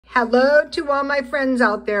Hello to all my friends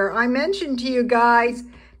out there. I mentioned to you guys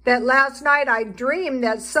that last night I dreamed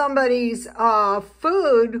that somebody's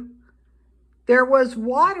food, there was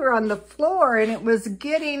water on the floor and it was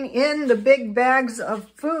getting in the big bags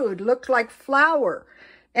of food. Looked like flour.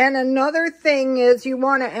 And another thing is you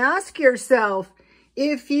want to ask yourself,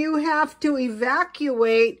 if you have to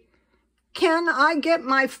evacuate, can I get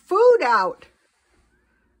my food out?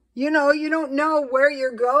 You know, you don't know where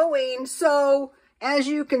you're going, so as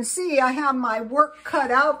you can see, I have my work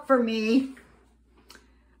cut out for me.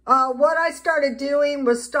 What I started doing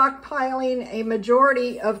was stockpiling a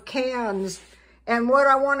majority of cans. And what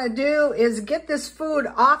I want to do is get this food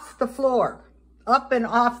off the floor, up and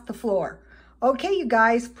off the floor. Okay, you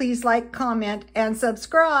guys, please like, comment, and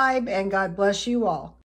subscribe, and God bless you all.